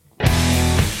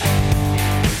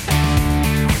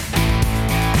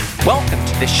Welcome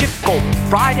to the Shift Gold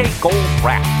Friday Gold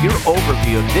Wrap, your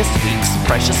overview of this week's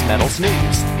precious metals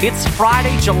news. It's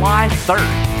Friday, July 3rd.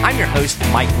 I'm your host,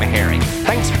 Mike Maharrey.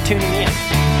 Thanks for tuning in.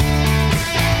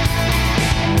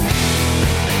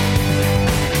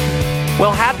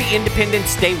 Well, happy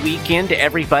Independence Day weekend to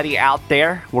everybody out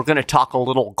there. We're going to talk a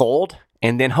little gold,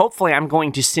 and then hopefully I'm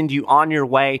going to send you on your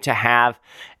way to have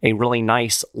a really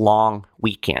nice long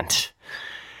weekend.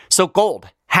 So gold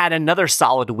had another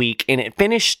solid week, and it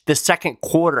finished the second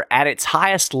quarter at its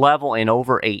highest level in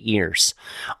over 8 years.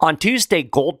 On Tuesday,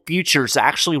 gold futures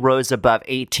actually rose above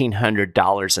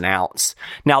 $1,800 an ounce.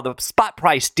 Now, the spot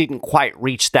price didn't quite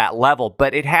reach that level,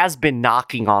 but it has been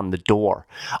knocking on the door.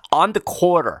 On the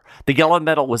quarter, the yellow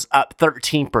metal was up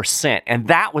 13%, and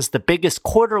that was the biggest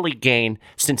quarterly gain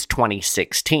since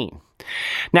 2016.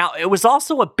 Now, it was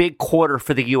also a big quarter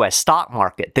for the U.S. stock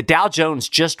market. The Dow Jones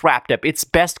just wrapped up its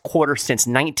best quarter since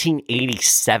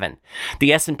 1987.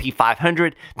 The S&P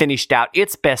 500 finished out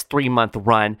its best three-month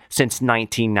run since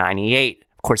 1998.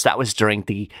 Of course, that was during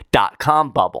the dot-com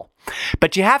bubble.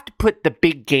 But you have to put the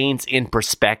big gains in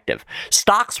perspective.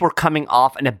 Stocks were coming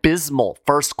off an abysmal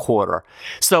first quarter.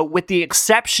 So with the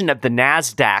exception of the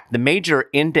NASDAQ, the major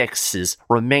indexes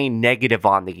remain negative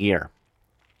on the year.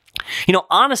 You know,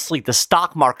 honestly, the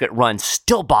stock market run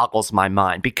still boggles my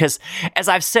mind because, as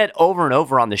I've said over and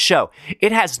over on the show,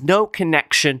 it has no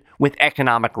connection with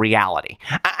economic reality.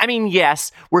 I mean,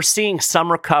 yes, we're seeing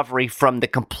some recovery from the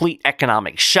complete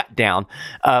economic shutdown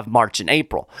of March and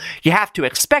April. You have to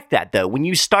expect that, though. When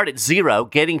you start at 0,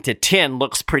 getting to 10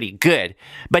 looks pretty good,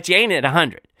 but you ain't at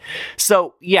 100.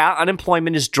 So, yeah,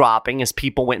 unemployment is dropping as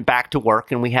people went back to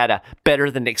work and we had a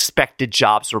better than expected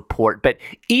jobs report. But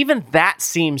even that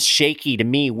seems shaky to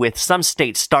me, with some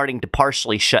states starting to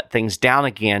partially shut things down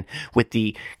again with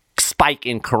the spike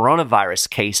in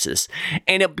coronavirus cases.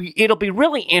 And it'll be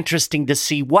really interesting to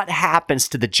see what happens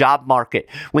to the job market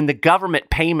when the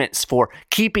government payments for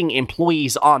keeping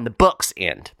employees on the books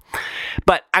end.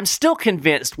 But I'm still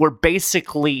convinced we're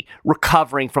basically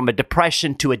recovering from a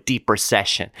depression to a deep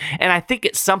recession. And I think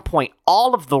at some point,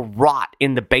 all of the rot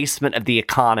in the basement of the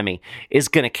economy is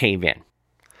going to cave in.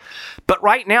 But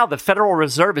right now, the Federal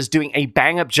Reserve is doing a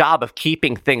bang-up job of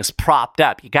keeping things propped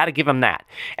up. You got to give them that.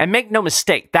 And make no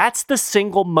mistake, that's the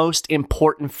single most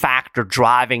important factor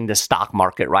driving the stock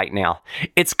market right now.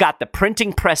 It's got the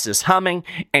printing presses humming,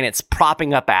 and it's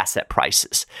propping up asset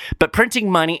prices. But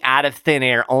printing money out of thin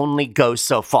air only goes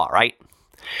so far, right?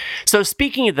 So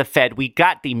speaking of the Fed, we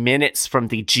got the minutes from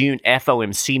the June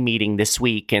FOMC meeting this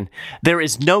week, and there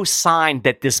is no sign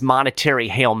that this monetary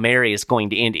Hail Mary is going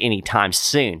to end anytime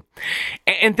soon.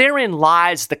 And therein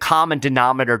lies the common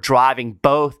denominator driving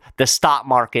both the stock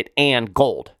market and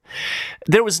gold.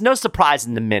 There was no surprise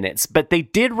in the minutes, but they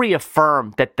did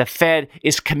reaffirm that the Fed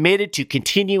is committed to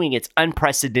continuing its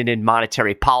unprecedented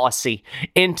monetary policy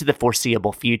into the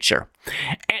foreseeable future.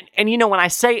 And you know, when I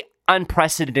say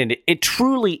unprecedented, it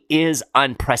truly is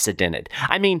unprecedented.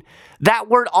 I mean, that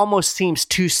word almost seems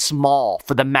too small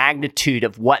for the magnitude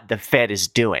of what the Fed is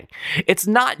doing. It's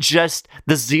not just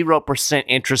the 0%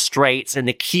 interest rates and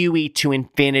the QE to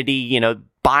infinity,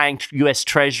 buying U.S.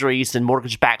 treasuries and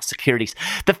mortgage-backed securities.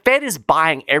 The Fed is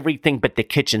buying everything but the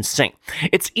kitchen sink.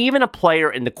 It's even a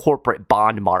player in the corporate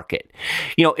bond market.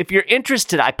 If you're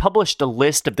interested, I published a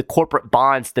list of the corporate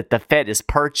bonds that the Fed has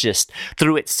purchased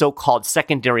through its so-called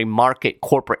secondary market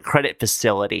corporate credit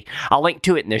facility. I'll link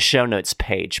to it in the show notes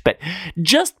page. But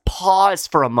just pause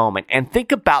for a moment and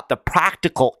think about the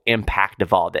practical impact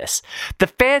of all this. The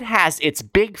Fed has its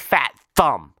big fat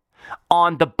thumb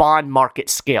on the bond market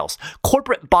scales.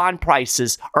 Corporate bond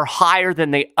prices are higher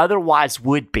than they otherwise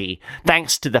would be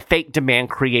thanks to the fake demand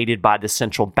created by the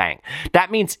central bank.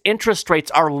 That means interest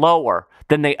rates are lower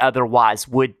than they otherwise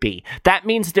would be. That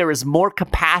means there is more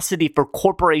capacity for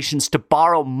corporations to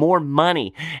borrow more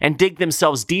money and dig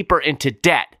themselves deeper into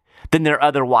debt than there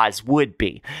otherwise would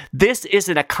be. This is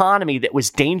an economy that was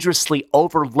dangerously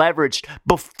over-leveraged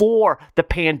before the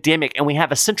pandemic, and we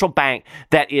have a central bank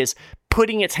that is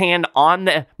putting its hand on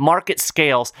the market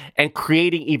scales and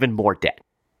creating even more debt.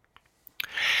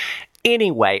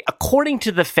 Anyway, according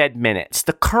to the Fed minutes,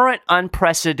 the current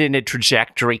unprecedented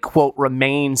trajectory, quote,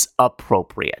 remains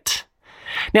appropriate.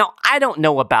 Now, I don't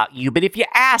know about you, but if you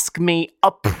ask me,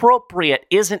 appropriate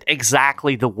isn't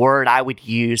exactly the word I would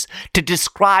use to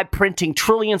describe printing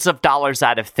trillions of dollars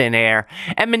out of thin air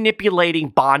and manipulating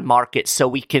bond markets so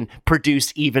we can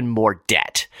produce even more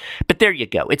debt. But there you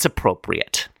go, it's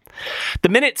appropriate. The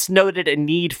minutes noted a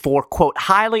need for, quote,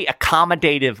 highly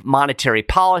accommodative monetary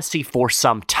policy for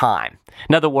some time.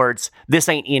 In other words, this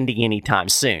ain't ending anytime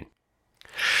soon.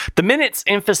 The minutes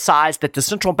emphasized that the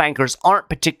central bankers aren't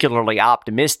particularly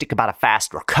optimistic about a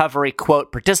fast recovery.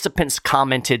 Quote, participants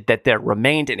commented that there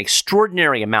remained an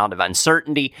extraordinary amount of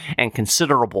uncertainty and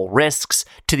considerable risks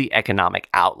to the economic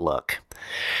outlook.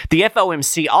 The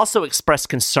FOMC also expressed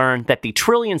concern that the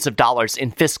trillions of dollars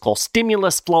in fiscal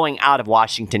stimulus flowing out of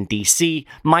Washington, D.C.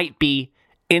 might be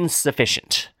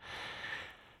insufficient.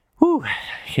 Whew.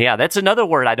 Yeah, that's another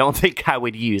word I don't think I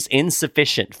would use,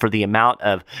 insufficient for the amount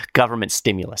of government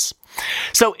stimulus.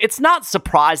 So it's not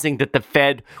surprising that the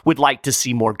Fed would like to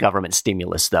see more government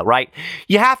stimulus, though, right?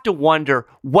 You have to wonder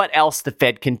what else the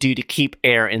Fed can do to keep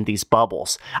air in these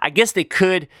bubbles. I guess they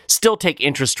could still take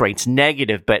interest rates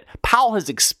negative, but Powell has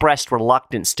expressed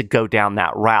reluctance to go down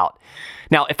that route.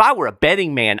 Now, if I were a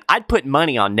betting man, I'd put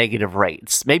money on negative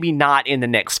rates. Maybe not in the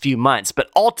next few months, but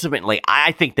ultimately,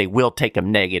 I think they will take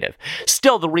them negative.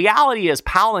 Still, the reality is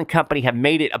Powell and company have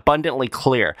made it abundantly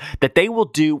clear that they will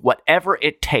do whatever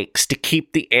it takes to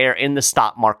keep the air in the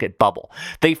stock market bubble.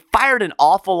 They fired an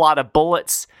awful lot of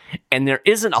bullets, and there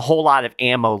isn't a whole lot of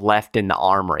ammo left in the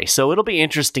armory. So it'll be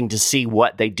interesting to see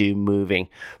what they do moving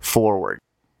forward.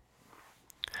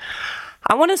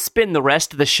 I want to spend the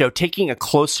rest of the show taking a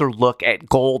closer look at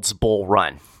gold's bull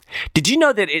run. Did you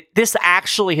know that this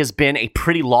actually has been a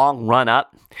pretty long run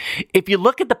up? If you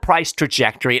look at the price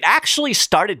trajectory, it actually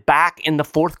started back in the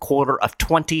fourth quarter of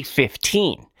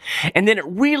 2015. And then it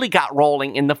really got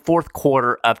rolling in the fourth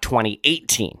quarter of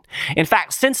 2018. In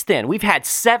fact, since then, we've had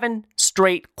 7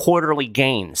 straight quarterly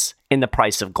gains in the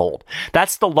price of gold.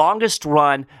 That's the longest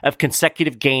run of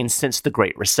consecutive gains since the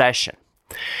Great Recession.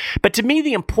 But to me,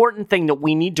 the important thing that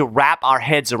we need to wrap our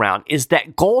heads around is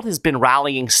that gold has been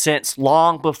rallying since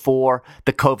long before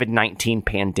the COVID-19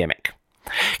 pandemic.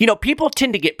 You know, people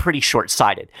tend to get pretty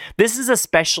short-sighted. This is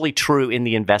especially true in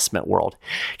the investment world.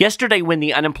 Yesterday, when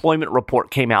the unemployment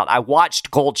report came out, I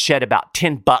watched gold shed about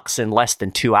 $10 in less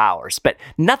than 2 hours, but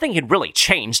nothing had really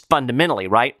changed fundamentally,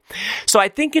 right? So I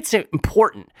think it's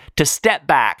important to step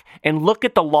back and look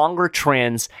at the longer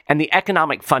trends and the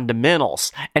economic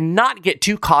fundamentals and not get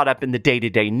too caught up in the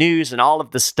day-to-day news and all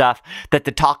of the stuff that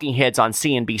the talking heads on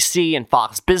CNBC and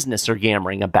Fox Business are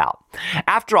yammering about.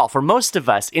 After all, for most of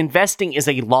us, investing is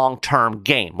a long-term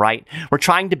game, right? We're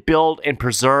trying to build and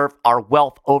preserve our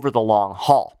wealth over the long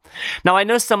haul. Now, I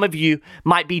know some of you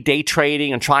might be day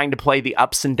trading and trying to play the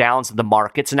ups and downs of the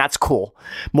markets, and that's cool.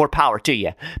 More power to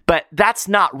you. But that's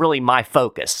not really my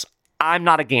focus. I'm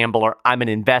not a gambler, I'm an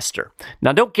investor.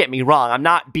 Now, don't get me wrong, I'm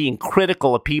not being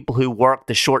critical of people who work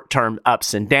the short-term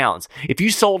ups and downs. If you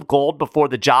sold gold before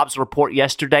the jobs report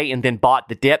yesterday and then bought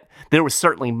the dip, there was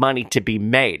certainly money to be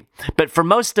made. But for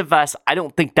most of us, I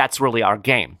don't think that's really our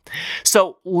game.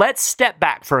 So let's step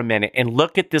back for a minute and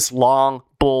look at this long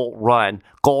bull run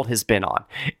gold has been on.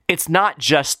 It's not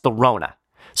just the Rona.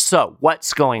 So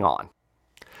what's going on?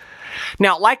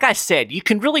 Now, like I said, you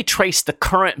can really trace the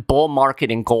current bull market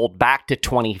in gold back to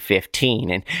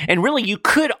 2015. And really, you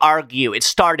could argue it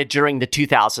started during the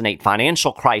 2008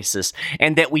 financial crisis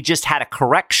and that we just had a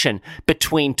correction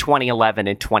between 2011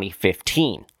 and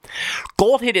 2015.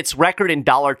 Gold hit its record in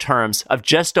dollar terms of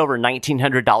just over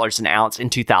 $1,900 an ounce in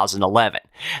 2011.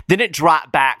 Then it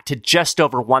dropped back to just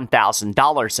over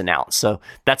 $1,000 an ounce. So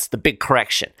that's the big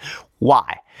correction.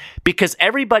 Why? Because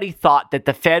everybody thought that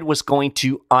the Fed was going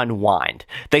to unwind.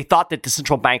 They thought that the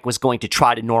central bank was going to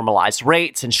try to normalize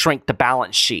rates and shrink the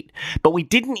balance sheet. But we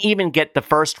didn't even get the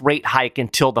first rate hike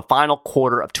until the final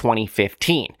quarter of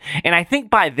 2015. And I think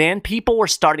by then, people were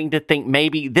starting to think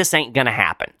maybe this ain't going to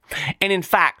happen. And in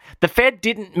fact, the Fed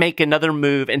didn't make another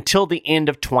move until the end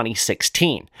of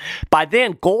 2016. By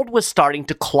then, gold was starting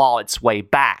to claw its way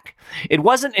back. It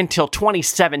wasn't until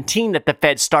 2017 that the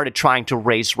Fed started trying to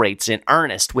raise rates in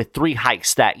earnest with 3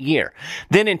 hikes that year.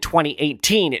 Then in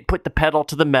 2018, it put the pedal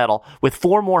to the metal with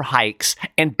 4 more hikes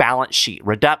and balance sheet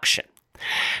reduction.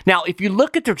 Now, if you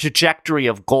look at the trajectory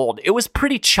of gold, it was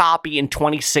pretty choppy in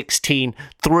 2016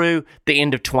 through the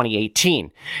end of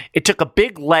 2018. It took a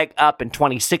big leg up in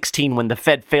 2016 when the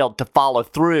Fed failed to follow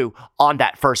through on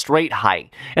that first rate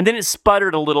hike. And then it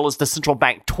sputtered a little as the central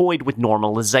bank toyed with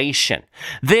normalization.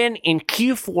 Then in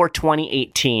Q4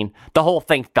 2018, the whole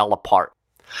thing fell apart.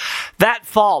 That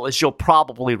fall, as you'll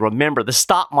probably remember, the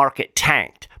stock market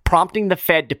tanked, prompting the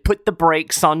Fed to put the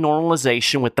brakes on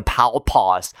normalization with the Powell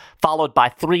pause, followed by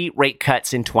 3 rate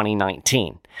cuts in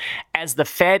 2019. As the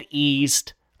Fed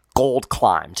eased, gold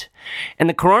climbed. And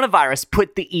the coronavirus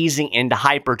put the easing into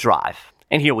hyperdrive.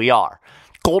 And here we are.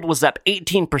 Gold was up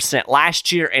 18%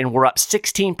 last year, and we're up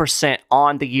 16%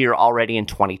 on the year already in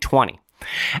 2020.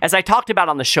 As I talked about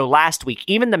on the show last week,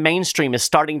 even the mainstream is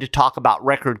starting to talk about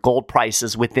record gold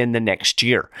prices within the next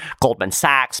year. Goldman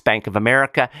Sachs, Bank of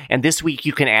America, and this week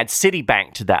you can add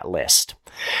Citibank to that list.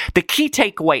 The key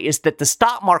takeaway is that the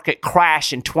stock market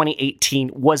crash in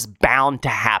 2018 was bound to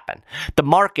happen. The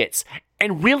markets,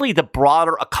 and really the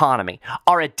broader economy,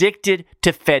 are addicted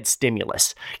to Fed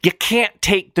stimulus. You can't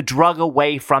take the drug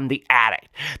away from the addict.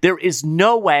 There is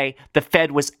no way the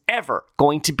Fed was ever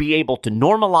going to be able to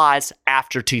normalize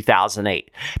after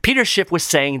 2008. Peter Schiff was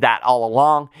saying that all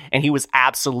along, and he was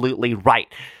absolutely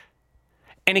right.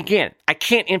 And again, I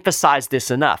can't emphasize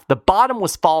this enough. The bottom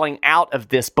was falling out of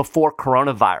this before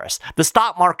coronavirus. The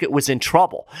stock market was in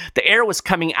trouble. The air was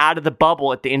coming out of the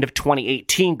bubble at the end of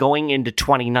 2018, going into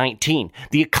 2019.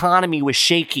 The economy was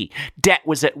shaky. Debt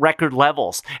was at record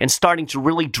levels and starting to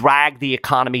really drag the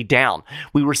economy down.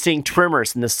 We were seeing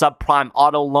tremors in the subprime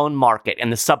auto loan market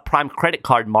and the subprime credit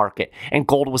card market, and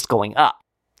gold was going up.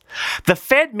 The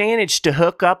Fed managed to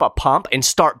hook up a pump and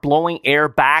start blowing air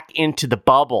back into the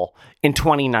bubble in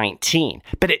 2019,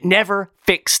 but it never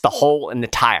fixed the hole in the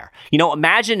tire. You know,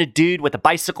 imagine a dude with a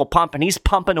bicycle pump and he's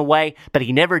pumping away, but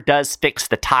he never does fix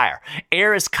the tire.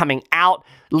 Air is coming out,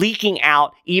 leaking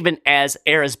out, even as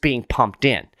air is being pumped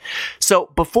in.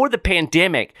 So before the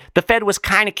pandemic, the Fed was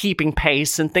kind of keeping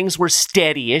pace and things were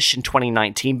steady-ish in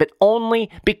 2019, but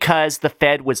only because the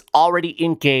Fed was already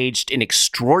engaged in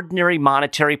extraordinary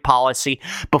monetary policy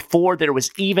before there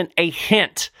was even a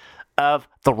hint of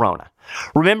the Rona.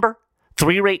 Remember?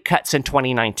 3 rate cuts in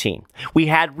 2019. We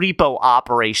had repo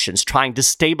operations trying to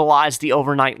stabilize the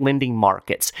overnight lending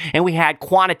markets, and we had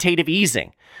quantitative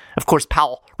easing. Of course,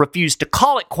 Powell refused to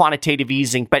call it quantitative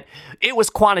easing, but it was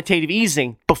quantitative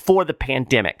easing before the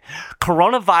pandemic.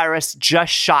 Coronavirus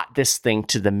just shot this thing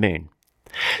to the moon.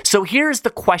 So here's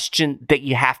the question that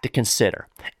you have to consider.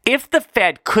 If the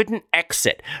Fed couldn't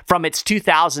exit from its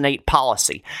 2008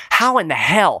 policy, how in the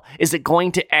hell is it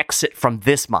going to exit from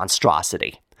this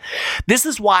monstrosity? This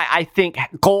is why I think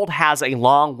gold has a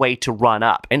long way to run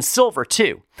up, and silver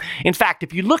too. In fact,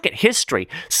 if you look at history,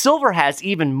 silver has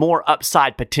even more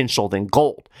upside potential than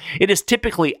gold. It has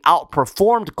typically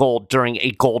outperformed gold during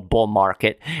a gold bull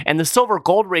market, and the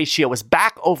silver-gold ratio was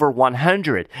back over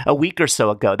 100 a week or so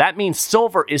ago. That means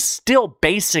silver is still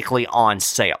basically on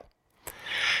sale.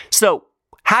 So,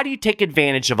 how do you take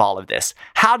advantage of all of this?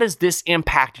 How does this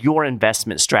impact your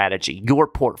investment strategy, your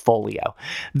portfolio?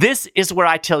 This is where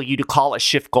I tell you to call a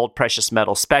Schiff Gold Precious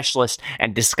Metals specialist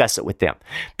and discuss it with them.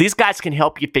 These guys can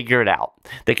help you figure it out.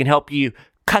 They can help you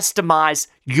customize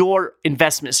your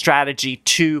investment strategy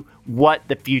to what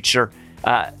the future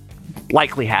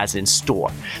likely has in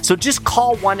store. So just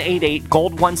call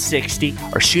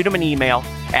 188-GOLD-160 or shoot them an email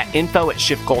at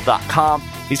info@schiffgold.com.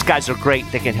 These guys are great.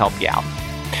 They can help you out.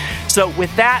 So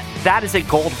with that is a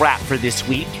gold wrap for this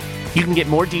week. You can get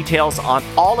more details on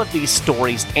all of these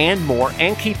stories and more,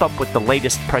 and keep up with the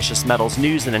latest precious metals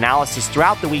news and analysis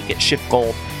throughout the week at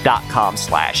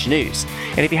schiffgold.com/news.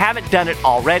 And if you haven't done it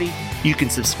already, you can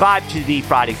subscribe to the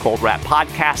Friday Gold Wrap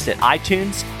podcast at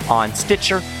iTunes, on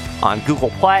Stitcher, on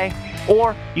Google Play,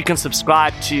 or you can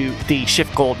subscribe to the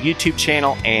Schiff Gold YouTube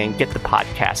channel and get the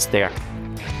podcast there.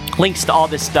 Links to all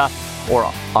this stuff are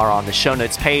on the show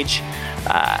notes page.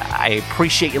 I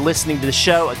appreciate you listening to the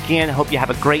show. Again, I hope you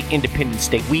have a great Independence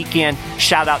Day weekend.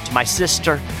 Shout out to my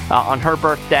sister on her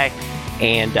birthday.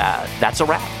 And that's a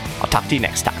wrap. I'll talk to you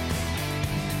next time.